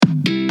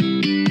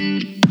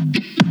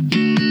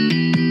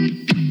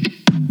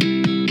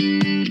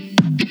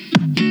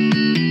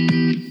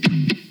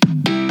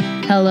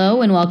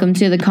Hello and welcome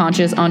to the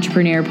Conscious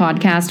Entrepreneur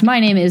Podcast. My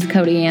name is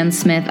Cody Ann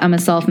Smith. I'm a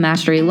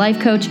self-mastery life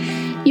coach.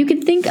 You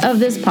could think of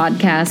this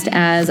podcast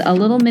as a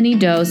little mini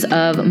dose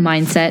of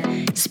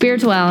mindset,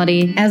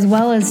 spirituality, as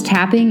well as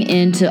tapping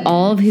into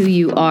all of who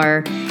you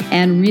are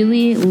and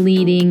really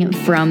leading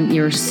from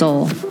your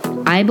soul.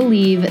 I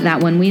believe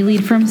that when we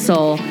lead from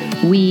soul,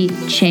 we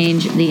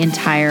change the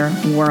entire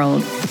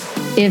world.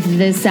 If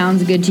this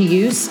sounds good to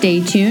you,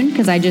 stay tuned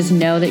because I just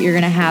know that you're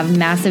going to have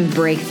massive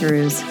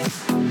breakthroughs.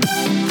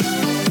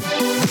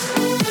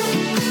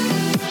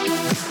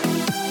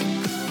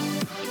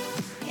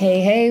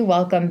 Hey,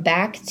 welcome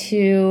back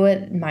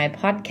to my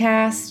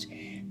podcast.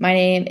 My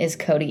name is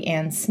Cody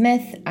Ann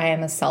Smith. I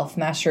am a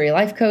self-mastery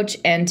life coach,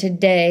 and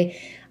today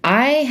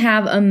I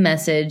have a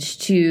message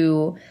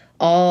to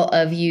all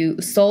of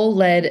you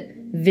soul-led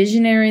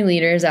visionary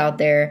leaders out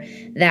there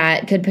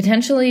that could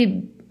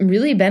potentially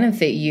really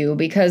benefit you,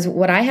 because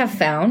what I have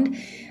found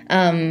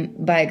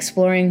by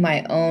exploring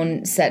my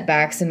own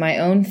setbacks and my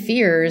own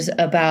fears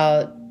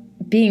about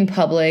being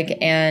public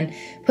and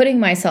putting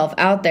myself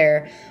out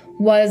there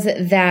was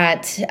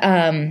that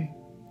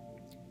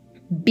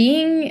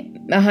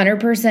being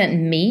 100%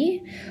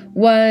 me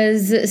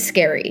was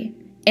scary.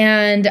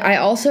 And I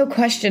also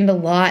questioned a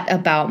lot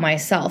about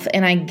myself.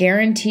 And I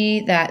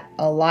guarantee that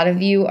a lot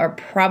of you are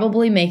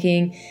probably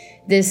making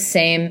this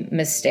same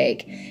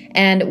mistake.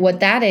 And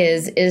what that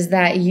is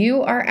that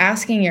you are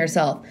asking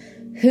yourself,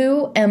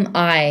 who am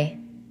I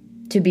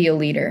to be a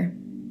leader?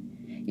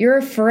 You're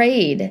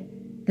afraid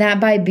that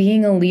by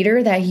being a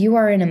leader that you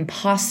are an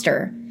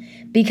imposter,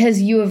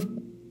 because you've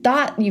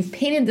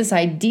painted this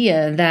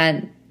idea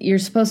that you're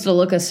supposed to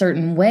look a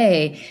certain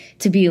way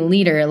to be a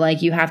leader.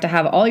 Like you have to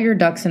have all your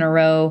ducks in a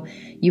row.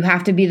 You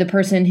have to be the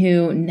person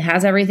who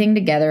has everything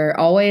together,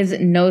 always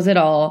knows it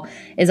all,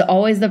 is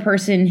always the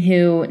person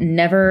who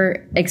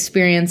never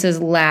experiences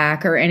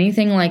lack or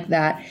anything like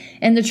that.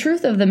 And the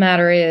truth of the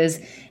matter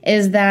is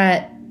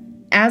that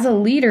as a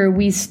leader,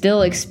 we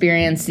still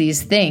experience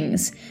these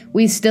things.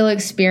 We still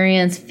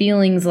experience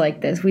feelings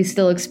like this. We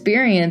still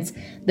experience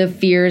the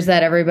fears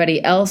that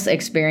everybody else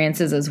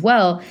experiences as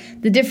well.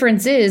 The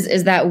difference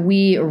is that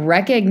we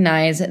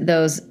recognize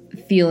those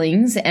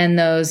feelings and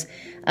those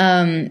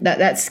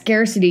that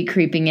scarcity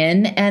creeping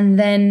in, and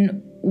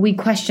then we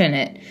question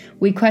it.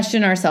 We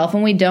question ourselves,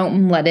 and we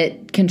don't let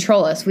it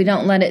control us. We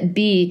don't let it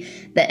be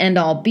the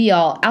end-all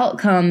be-all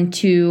outcome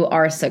to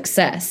our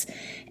success.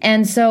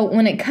 And so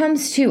when it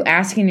comes to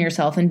asking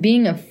yourself and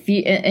being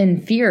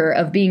in fear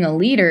of being a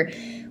leader,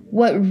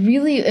 what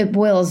really it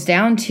boils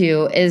down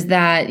to is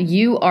that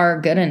you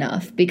are good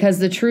enough. Because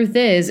the truth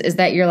is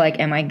that you're like,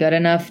 am I good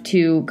enough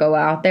to go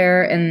out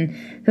there? And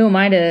who am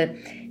I to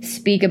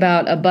speak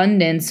about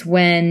abundance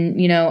when,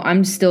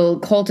 I'm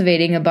still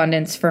cultivating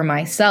abundance for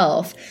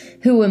myself?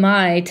 Who am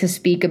I to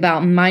speak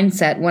about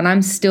mindset when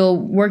I'm still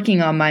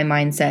working on my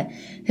mindset?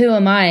 Who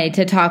am I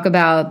to talk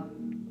about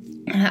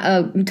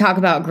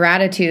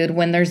gratitude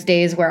when there's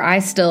days where I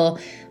still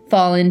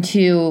fall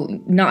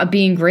into not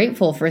being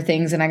grateful for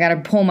things and I got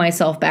to pull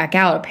myself back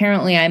out?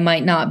 Apparently, I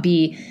might not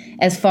be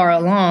as far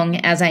along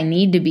as I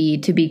need to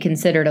be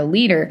considered a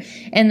leader.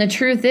 And the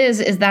truth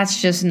is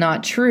that's just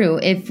not true.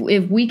 If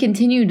we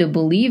continue to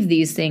believe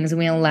these things and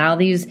we allow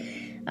these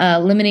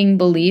limiting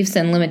beliefs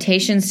and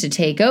limitations to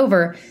take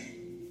over,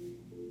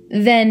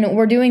 then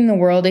we're doing the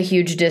world a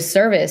huge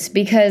disservice,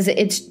 because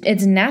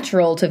it's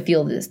natural to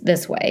feel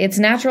this way. It's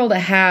natural to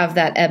have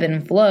that ebb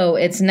and flow.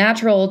 It's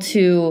natural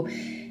to,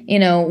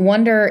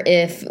 wonder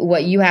if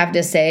what you have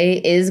to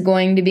say is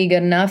going to be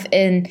good enough,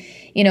 and,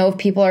 if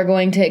people are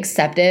going to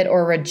accept it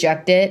or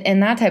reject it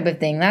and that type of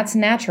thing. That's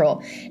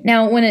natural.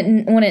 Now, when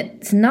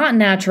it's not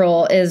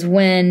natural is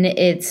when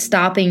it's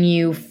stopping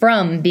you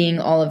from being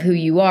all of who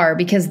you are,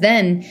 because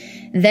then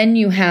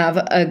you have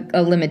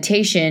a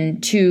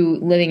limitation to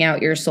living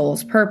out your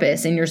soul's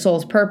purpose. And your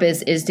soul's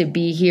purpose is to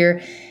be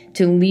here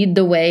to lead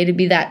the way, to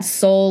be that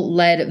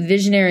soul-led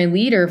visionary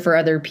leader for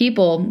other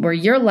people, where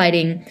you're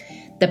lighting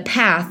the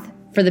path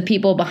for the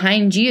people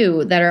behind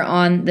you that are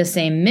on the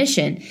same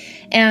mission.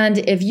 And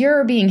if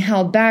you're being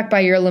held back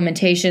by your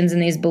limitations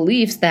and these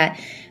beliefs that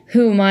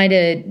who am I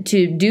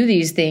to do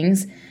these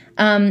things,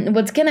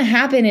 what's going to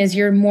happen is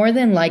you're more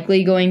than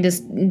likely going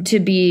to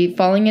be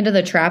falling into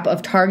the trap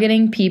of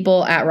targeting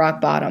people at rock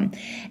bottom.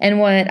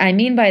 And what I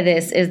mean by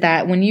this is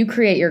that when you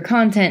create your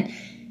content,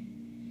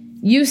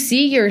 you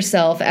see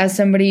yourself as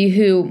somebody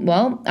who,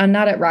 well, I'm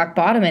not at rock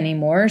bottom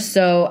anymore,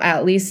 so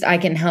at least I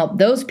can help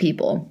those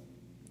people.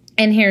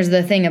 And here's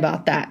the thing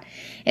about that,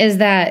 is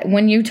that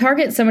when you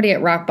target somebody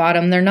at rock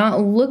bottom, they're not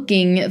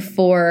looking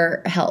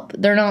for help.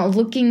 They're not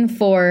looking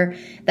for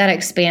that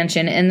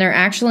expansion, and they're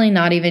actually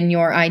not even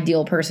your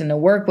ideal person to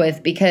work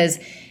with, because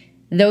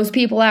those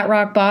people at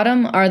rock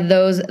bottom are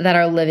those that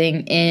are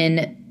living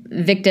in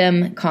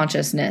victim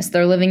consciousness.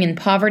 They're living in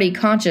poverty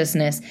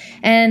consciousness,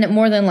 and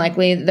more than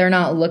likely, they're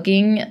not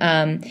looking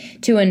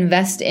to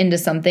invest into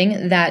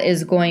something that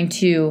is going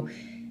to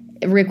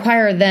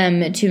require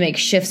them to make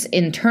shifts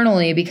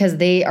internally because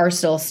they are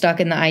still stuck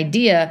in the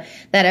idea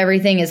that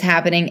everything is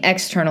happening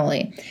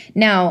externally.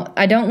 Now,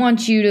 I don't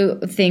want you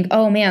to think,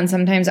 oh man,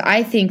 sometimes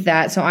I think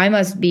that, so I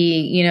must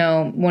be,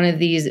 one of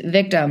these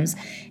victims.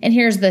 And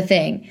here's the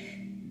thing.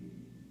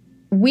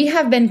 We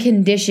have been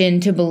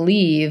conditioned to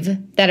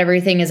believe that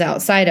everything is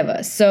outside of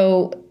us.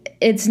 So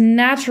it's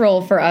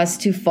natural for us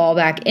to fall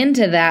back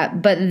into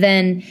that. But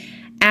then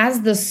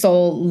as the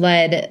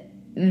soul-led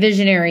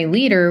visionary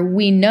leader,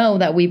 we know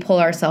that we pull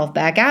ourselves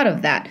back out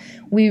of that.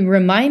 We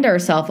remind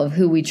ourselves of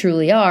who we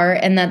truly are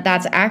and that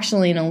that's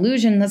actually an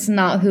illusion. That's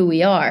not who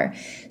we are.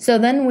 So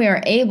then we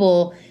are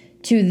able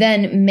to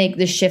then make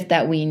the shift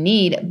that we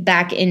need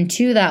back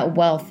into that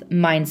wealth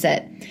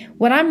mindset.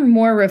 What I'm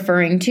more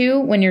referring to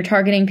when you're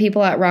targeting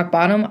people at rock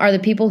bottom are the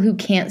people who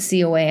can't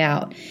see a way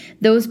out.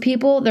 Those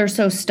people, they're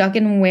so stuck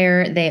in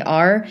where they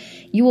are.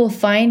 You will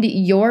find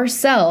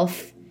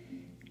yourself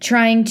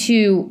trying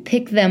to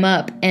pick them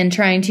up and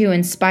trying to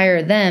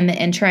inspire them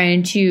and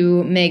trying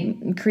to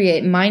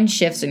create mind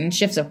shifts and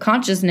shifts of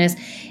consciousness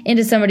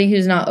into somebody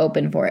who's not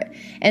open for it.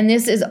 And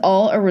this is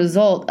all a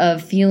result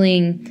of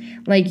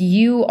feeling like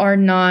you are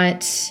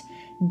not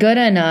good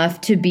enough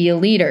to be a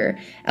leader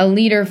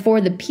for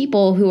the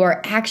people who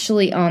are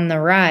actually on the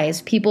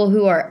rise, people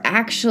who are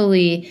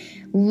actually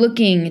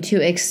looking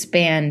to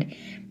expand.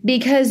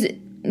 Because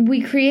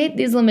we create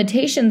these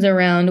limitations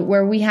around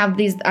where we have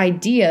these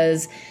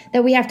ideas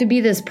that we have to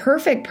be this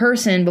perfect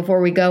person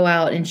before we go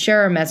out and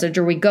share a message,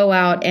 or we go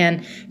out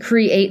and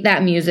create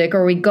that music,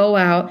 or we go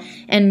out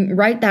and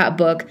write that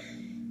book.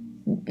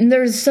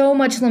 There's so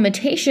much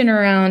limitation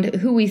around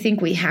who we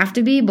think we have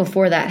to be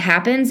before that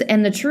happens.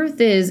 And the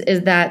truth is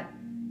that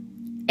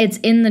it's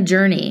in the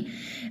journey.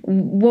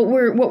 What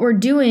we're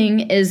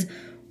doing is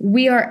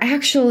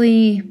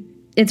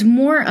it's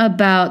more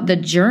about the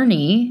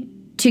journey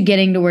to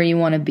getting to where you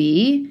want to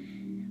be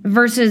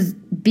versus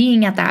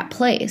being at that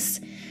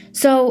place.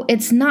 So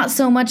it's not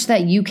so much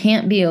that you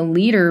can't be a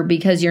leader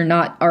because you're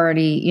not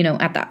already,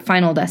 at that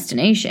final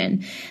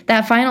destination.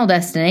 That final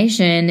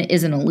destination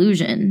is an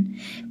illusion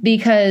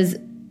because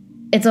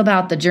it's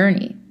about the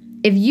journey.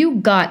 If you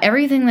got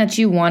everything that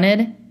you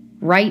wanted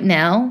right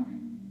now,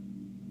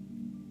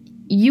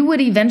 you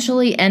would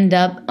eventually end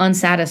up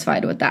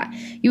unsatisfied with that.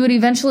 You would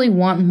eventually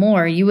want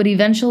more. You would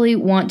eventually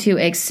want to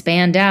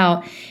expand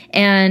out,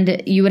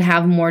 and you would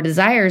have more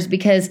desires,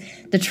 because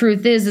the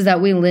truth is that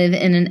we live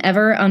in an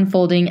ever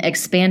unfolding,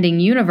 expanding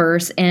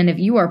universe. And if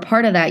you are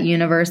part of that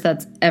universe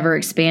that's ever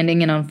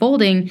expanding and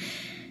unfolding,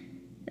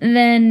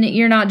 then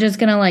you're not just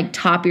going to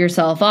top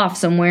yourself off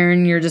somewhere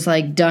and you're just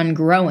done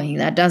growing.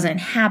 That doesn't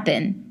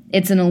happen.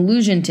 It's an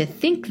illusion to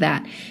think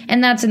that.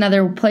 And that's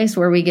another place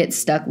where we get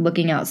stuck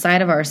looking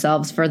outside of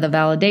ourselves for the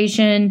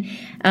validation,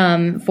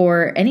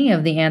 for any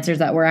of the answers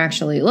that we're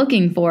actually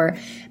looking for.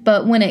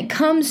 But when it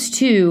comes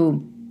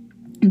to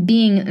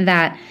being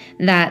that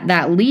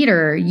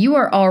leader, you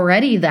are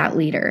already that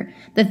leader.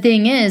 The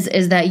thing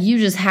is that you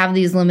just have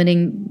these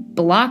limiting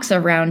blocks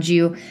around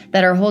you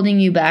that are holding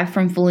you back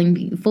from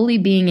fully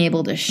being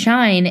able to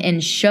shine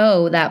and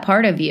show that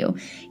part of you.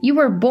 You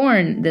were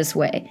born this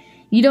way.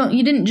 You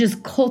didn't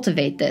just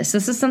cultivate this.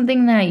 This is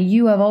something that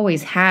you have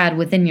always had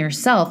within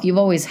yourself. You've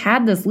always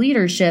had this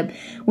leadership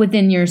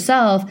within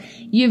yourself.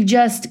 You've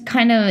just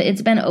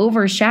it's been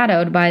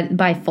overshadowed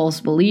by false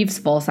beliefs,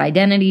 false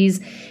identities,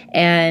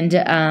 and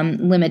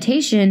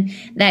limitation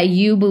that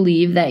you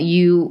believe that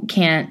you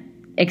can't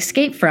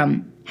escape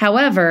from.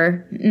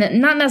 However,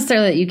 not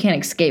necessarily that you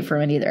can't escape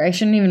from it either. I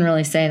shouldn't even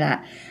really say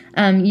that.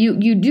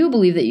 You do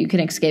believe that you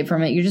can escape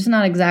from it. You're just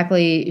not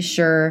exactly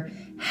sure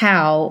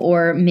how,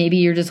 or maybe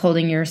you're just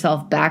holding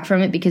yourself back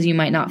from it because you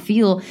might not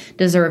feel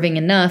deserving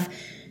enough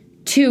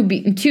to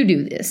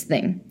do this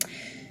thing.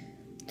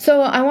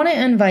 So I want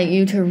to invite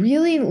you to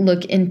really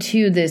look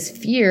into this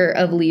fear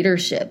of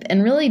leadership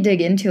and really dig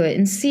into it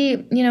and see,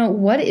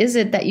 what is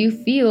it that you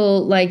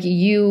feel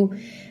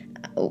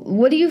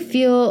what do you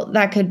feel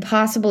that could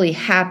possibly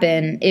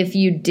happen if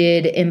you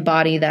did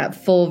embody that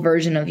full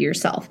version of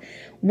yourself?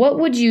 What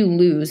would you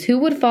lose? Who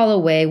would fall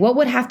away? What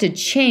would have to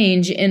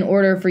change in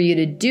order for you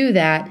to do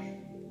that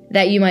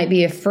you might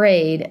be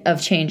afraid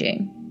of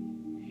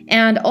changing?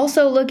 And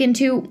also look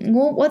into,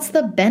 what's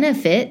the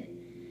benefit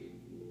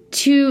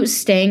to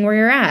staying where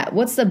you're at?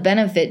 What's the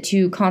benefit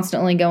to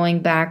constantly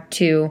going back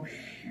to,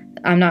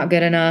 I'm not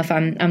good enough,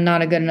 I'm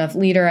not a good enough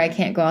leader, I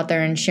can't go out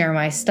there and share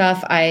my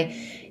stuff, I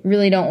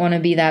really don't want to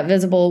be that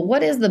visible?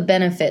 What is the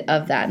benefit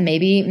of that?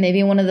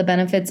 Maybe one of the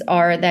benefits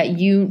are that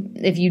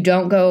if you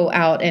don't go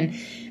out and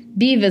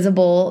be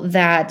visible,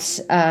 that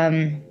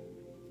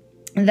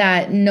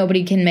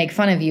nobody can make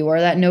fun of you,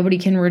 or that nobody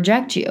can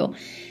reject you,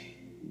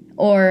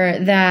 or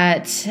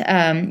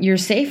that you're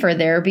safer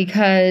there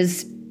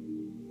because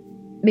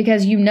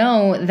you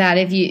know that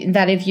if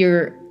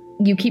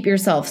you keep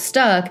yourself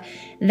stuck,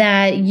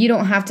 that you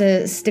don't have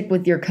to stick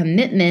with your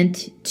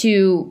commitment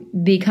to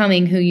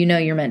becoming who you know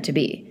you're meant to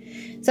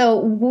be.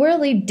 So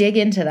really dig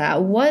into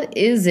that. What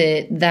is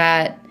it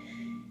that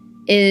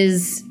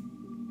is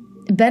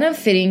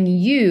benefiting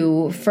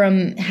you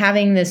from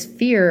having this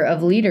fear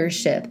of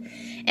leadership.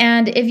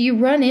 And if you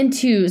run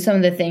into some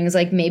of the things,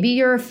 like maybe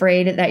you're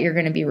afraid that you're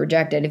going to be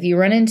rejected, if you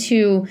run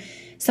into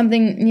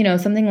something,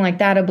 something like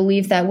that, a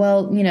belief that,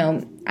 well,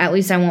 at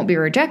least I won't be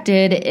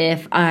rejected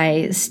if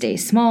I stay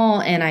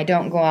small and I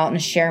don't go out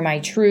and share my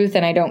truth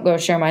and I don't go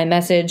share my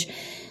message.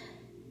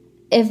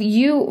 If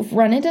you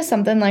run into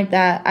something like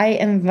that, I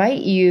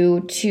invite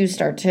you to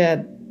start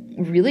to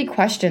really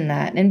question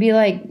that and be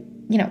like,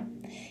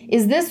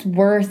 is this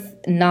worth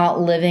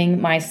not living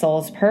my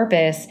soul's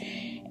purpose?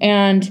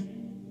 And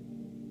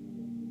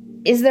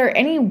is there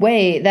any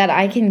way that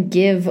I can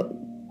give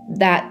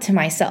that to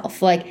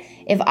myself? Like,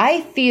 if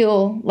I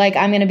feel like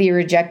I'm going to be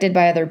rejected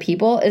by other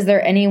people, is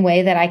there any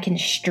way that I can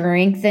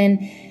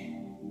strengthen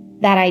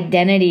that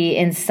identity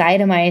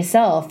inside of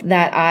myself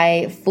that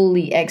I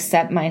fully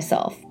accept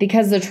myself?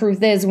 Because the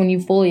truth is, when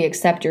you fully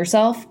accept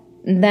yourself,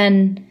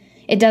 then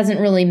it doesn't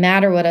really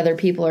matter what other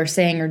people are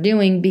saying or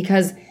doing,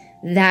 because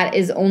that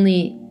is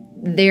only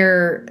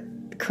their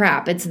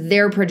crap. It's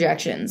their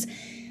projections.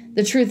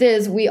 The truth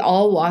is, we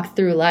all walk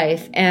through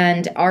life,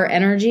 and our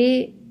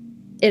energy,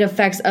 it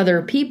affects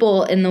other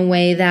people in the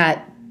way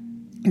that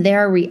they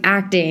are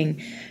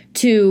reacting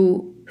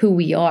to who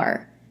we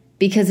are,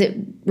 because it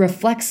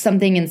reflects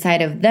something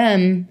inside of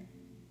them,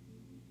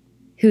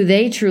 who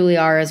they truly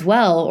are as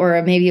well,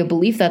 or maybe a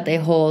belief that they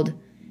hold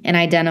and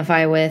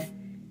identify with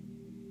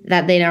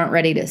that they aren't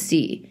ready to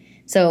see.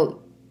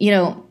 So,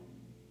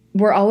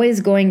 we're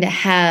always going to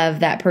have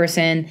that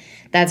person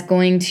that's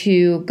going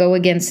to go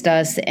against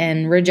us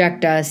and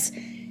reject us,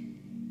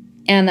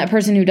 and that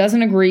person who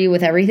doesn't agree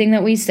with everything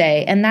that we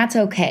say, and that's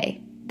okay.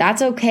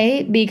 That's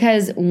okay,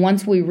 because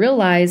once we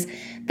realize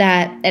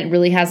that it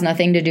really has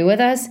nothing to do with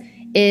us,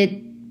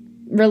 it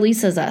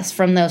releases us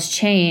from those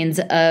chains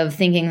of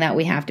thinking that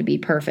we have to be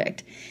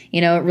perfect.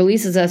 It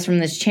releases us from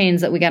those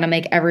chains that we got to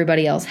make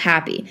everybody else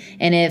happy.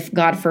 And if,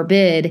 God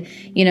forbid,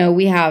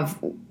 we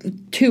have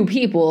two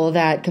people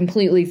that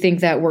completely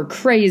think that we're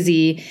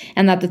crazy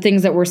and that the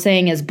things that we're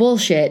saying is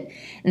bullshit,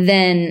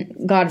 then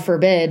God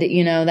forbid,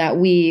 that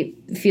we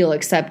feel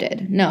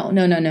accepted. No.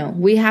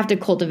 We have to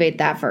cultivate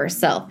that for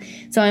ourselves.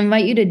 So I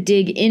invite you to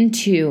dig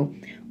into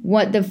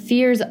what the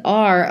fears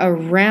are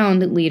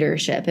around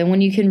leadership. And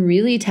when you can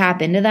really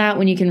tap into that,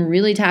 when you can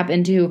really tap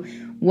into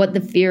what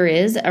the fear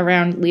is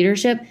around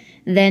leadership,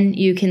 then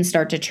you can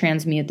start to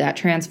transmute that,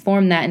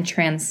 transform that, and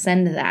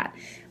transcend that,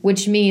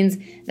 which means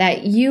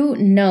that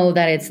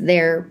that it's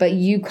there, but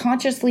you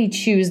consciously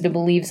choose to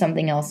believe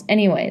something else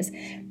anyways.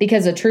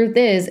 Because the truth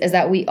is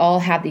that we all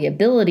have the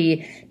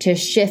ability to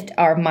shift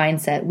our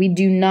mindset. We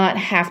do not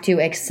have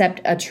to accept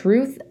a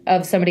truth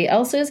of somebody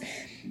else's.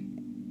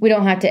 We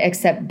don't have to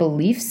accept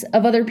beliefs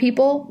of other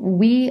people.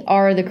 We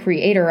are the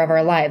creator of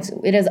our lives.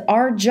 It is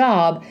our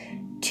job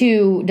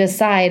to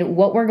decide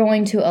what we're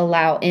going to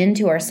allow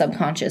into our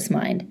subconscious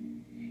mind.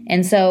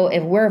 And so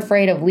if we're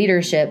afraid of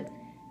leadership,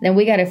 then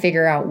we got to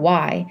figure out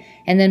why.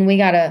 And then we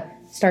got to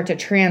start to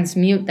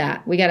transmute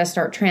that. We got to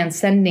start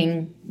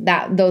transcending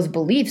those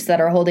beliefs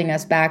that are holding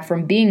us back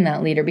from being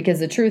that leader.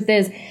 Because the truth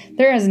is,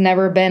 there has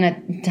never been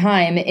a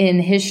time in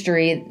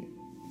history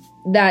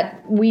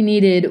that we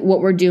needed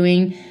what we're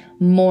doing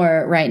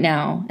more right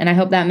now. And I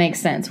hope that makes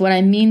sense. What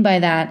I mean by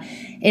that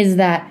is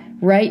that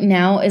right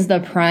now is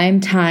the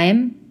prime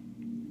time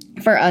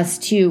for us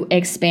to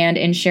expand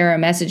and share our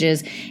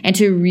messages and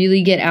to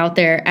really get out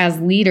there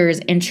as leaders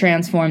and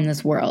transform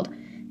this world.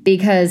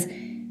 Because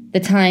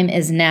the time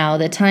is now.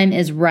 The time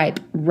is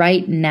ripe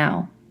right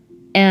now.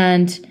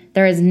 And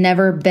there has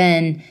never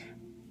been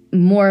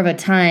more of a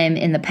time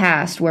in the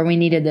past where we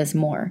needed this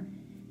more.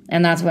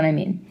 And that's what I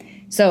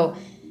mean. So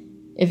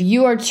if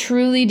you are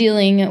truly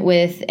dealing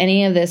with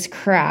any of this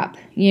crap,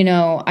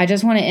 I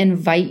just want to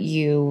invite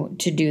you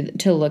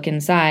to look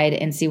inside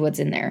and see what's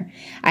in there.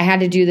 I had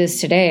to do this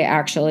today,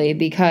 actually,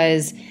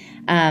 because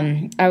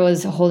I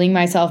was holding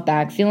myself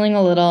back, feeling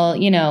a little,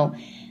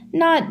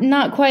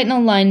 not quite in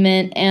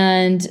alignment.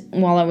 And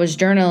while I was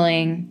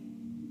journaling,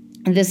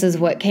 this is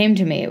what came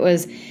to me. It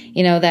was,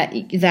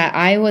 that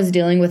I was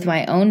dealing with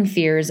my own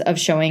fears of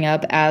showing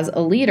up as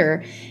a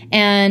leader.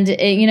 And,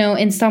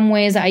 in some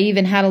ways, I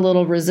even had a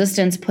little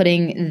resistance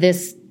putting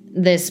this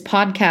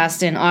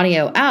podcast and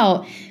audio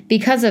out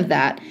because of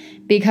that.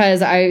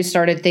 Because I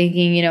started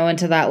thinking,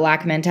 into that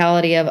lack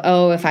mentality of,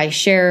 if I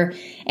share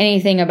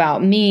anything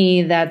about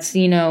me, that's,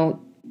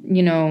 something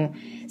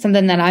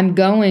that I'm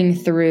going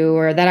through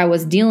or that I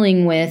was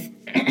dealing with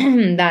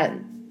that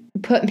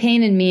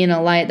painted me in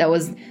a light that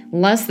was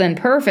less than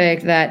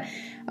perfect, that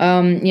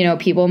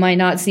people might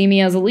not see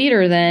me as a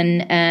leader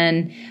then,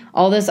 and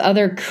all this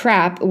other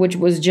crap, which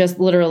was just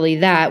literally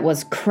that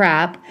was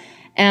crap.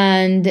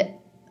 And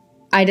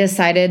I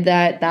decided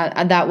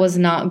that was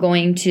not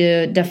going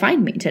to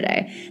define me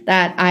today,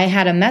 that I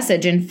had a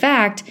message. In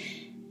fact,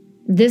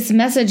 this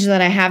message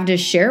that I have to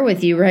share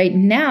with you right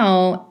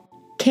now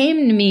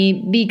came to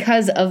me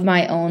because of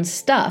my own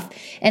stuff.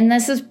 And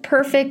this is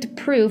perfect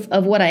proof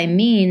of what I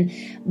mean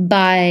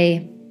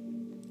by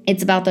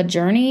It's about the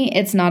journey.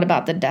 It's not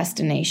about the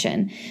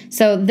destination.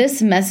 So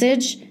this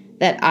message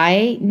that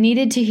I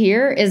needed to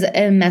hear is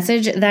a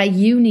message that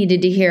you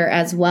needed to hear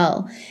as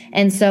well.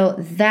 And so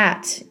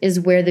that is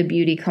where the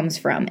beauty comes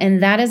from.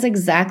 And that is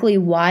exactly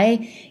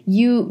why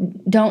you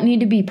don't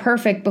need to be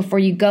perfect before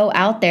you go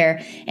out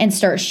there and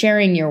start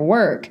sharing your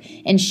work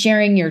and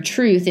sharing your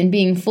truth and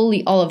being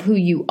fully all of who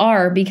you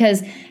are.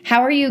 Because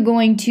how are you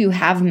going to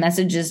have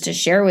messages to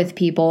share with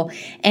people?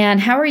 And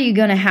how are you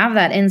going to have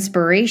that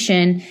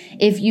inspiration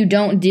if you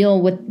don't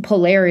deal with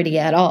polarity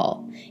at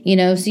all?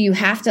 So you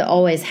have to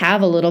always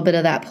have a little bit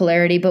of that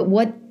polarity, but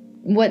what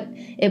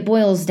it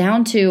boils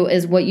down to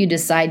is what you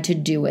decide to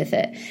do with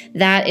it.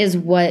 That is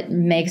what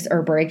makes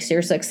or breaks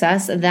your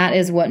success. That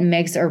is what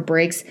makes or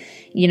breaks,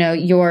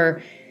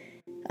 your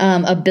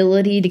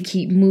ability to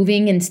keep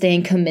moving and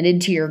staying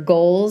committed to your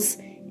goals.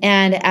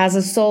 And as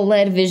a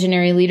soul-led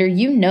visionary leader,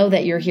 you know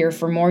that you're here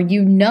for more.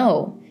 You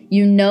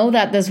know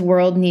that this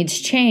world needs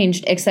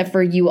changed, except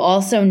for you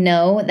also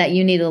know that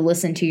you need to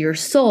listen to your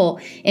soul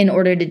in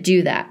order to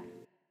do that.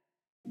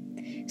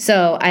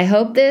 So I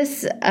hope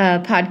this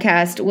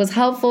podcast was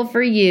helpful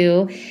for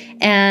you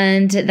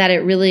and that it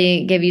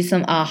really gave you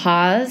some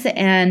ahas.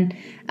 And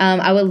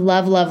I would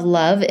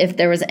love if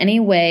there was any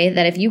way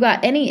that if you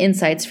got any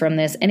insights from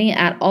this, any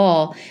at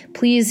all,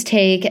 please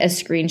take a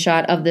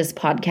screenshot of this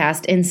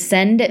podcast and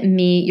send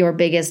me your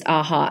biggest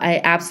aha.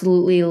 I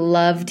absolutely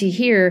love to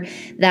hear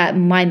that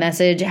my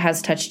message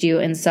has touched you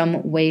in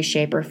some way,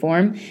 shape, or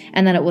form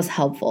and that it was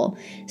helpful.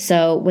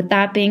 So with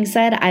that being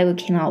said, I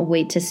cannot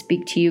wait to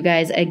speak to you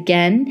guys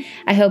again.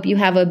 I hope you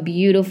have a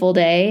beautiful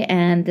day.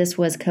 And this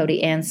was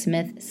Cody Ann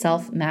Smith,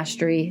 Self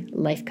Mastery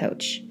Life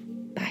Coach.